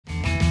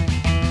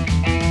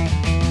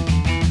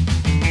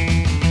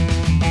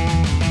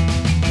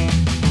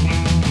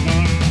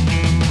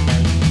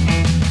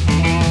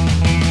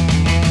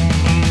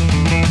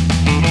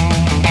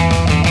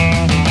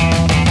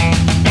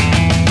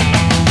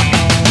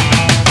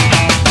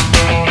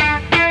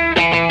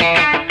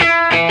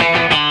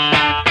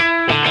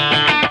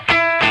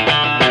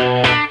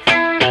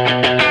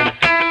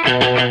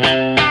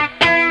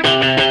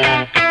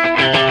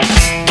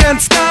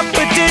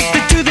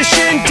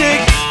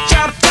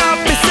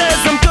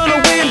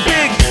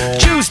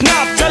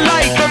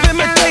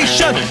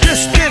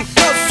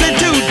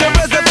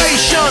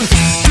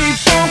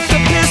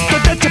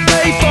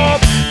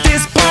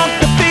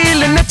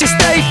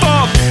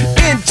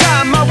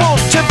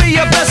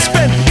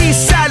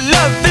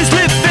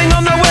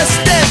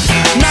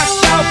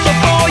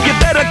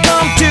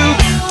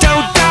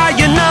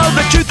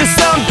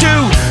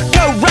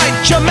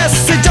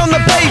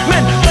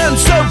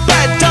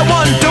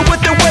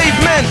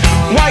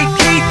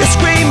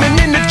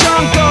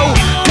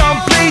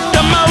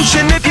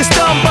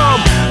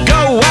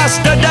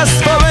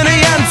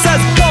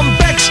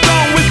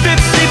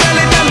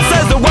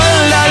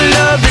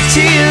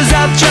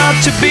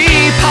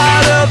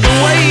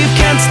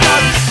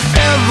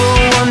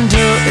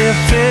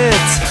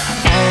benefits,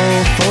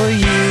 all for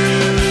you.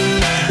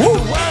 Woo.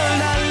 The world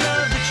I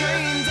love, the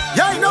trains I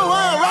Y'all ain't know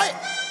right?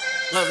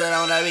 Love that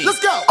on that beat. Let's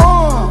go.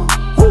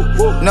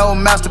 No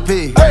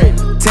masterpiece. Hey.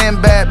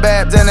 10 bad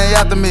babs and they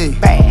after me.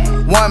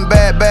 One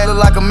bad look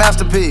like a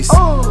masterpiece.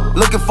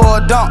 Looking for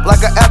a dunk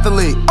like an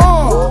athlete.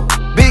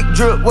 Big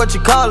drip, what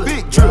you call it?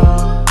 Big drip.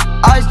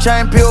 Ice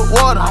chain, peeled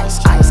water. Ice.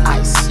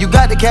 You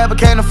got the cab, but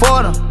can't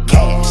afford them.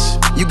 Cash.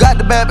 You got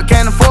the bad, but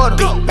can't afford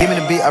them. Give me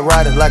the beat, I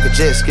ride it like a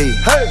jet ski.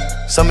 Hey.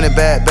 Some of the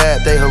bad,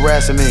 they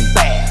harassing me.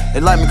 They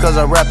like me cause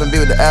I rap and be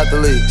with the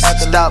athletes.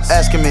 Stop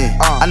asking me,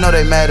 I know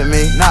they mad at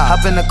me.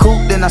 Hop in the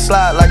coupe, then I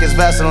slide like it's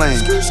Vaseline.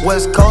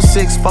 West Coast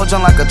 6,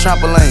 jump like a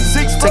trampoline.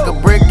 Take a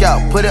brick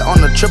out, put it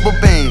on the triple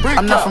beam.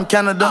 I'm not from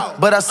Canada,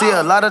 but I see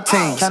a lot of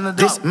teams.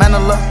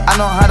 Dismantle her, I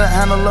know how to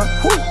handle her.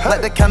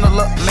 Light the candle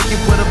up, make you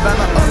put a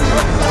banner up.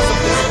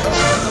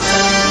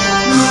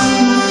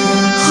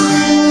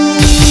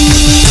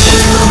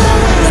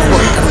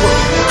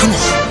 Come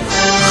on.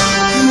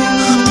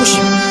 Push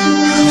it.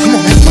 Come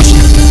on, man, push it.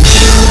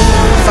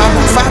 5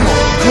 more, 5 more.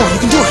 Come on, you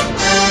can do it.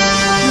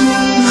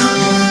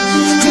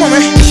 Come on,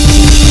 man.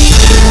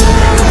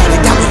 Come on,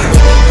 they doubt me.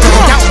 They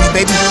doubt me,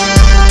 baby.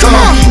 Come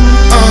on.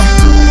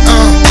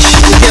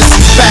 Yes,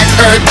 he's back,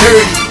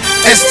 dirty.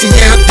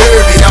 STL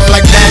dirty. I'm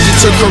like Magic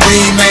to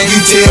Kareem, man. You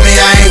tell me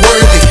I ain't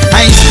worthy.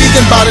 I ain't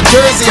speaking about a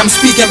jersey, I'm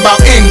speaking about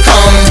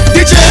income.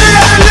 Did you hear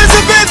that,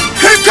 Elizabeth?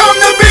 Here come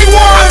the big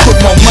one. I put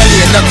more money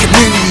in the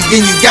community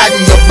than you got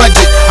in your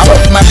budget. I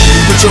want my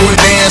put your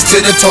advance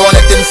to the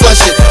toilet then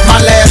flush it. My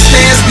last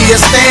stance be a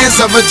stance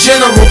of a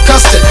General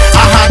Custard.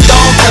 I hot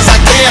dog cause I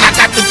can. I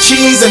got the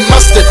cheese and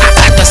mustard. I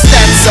got the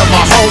stats of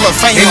a Hall of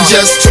Fame in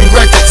just 2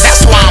 records.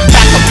 That's why I'm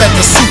back up at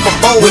the Super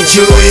Bowl with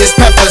Julius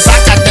Peppers. I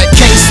got that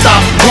can't stop,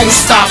 won't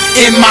stop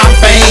in my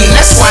veins.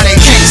 That's why they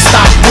can't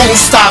stop, won't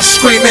stop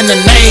screaming the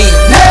name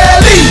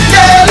Nelly,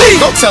 Nelly.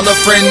 Go tell a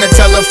friend to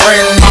tell a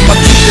friend. I'ma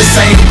keep the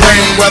same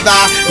grin whether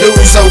I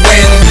lose or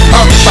win.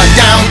 Up or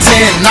down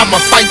 10, I'ma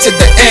fight to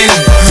the end.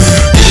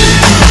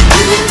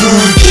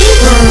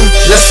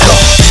 Let's go.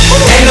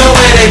 Ain't no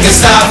way they can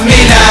stop me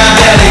now,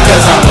 Daddy,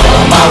 cause I'm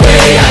on my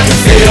way. I can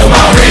feel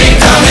my rain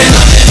coming.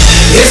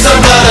 It's the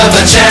blood of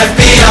a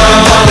champion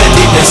running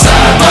deep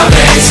inside my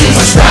veins. Too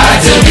much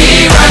pride to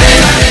be running.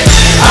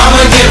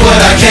 I'ma get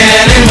what I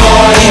can and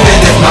more, even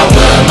if my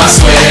blood, my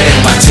sweat,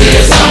 and my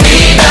tears don't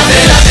mean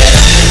nothing.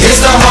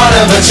 It's the heart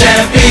of a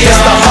champion. It's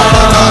the heart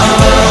of a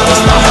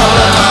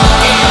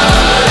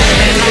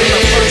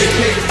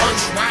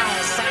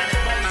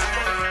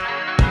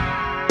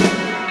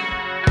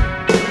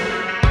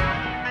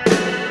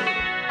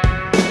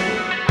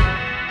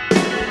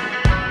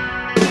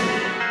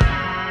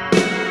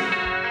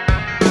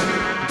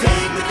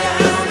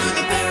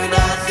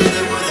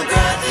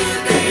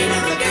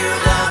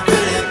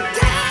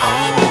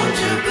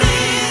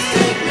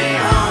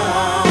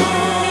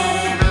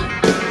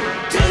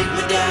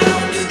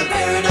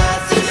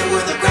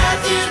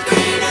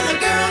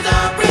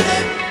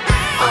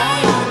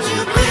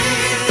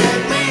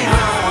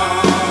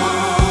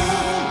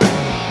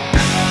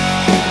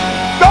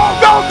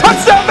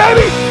Touch that,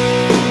 baby!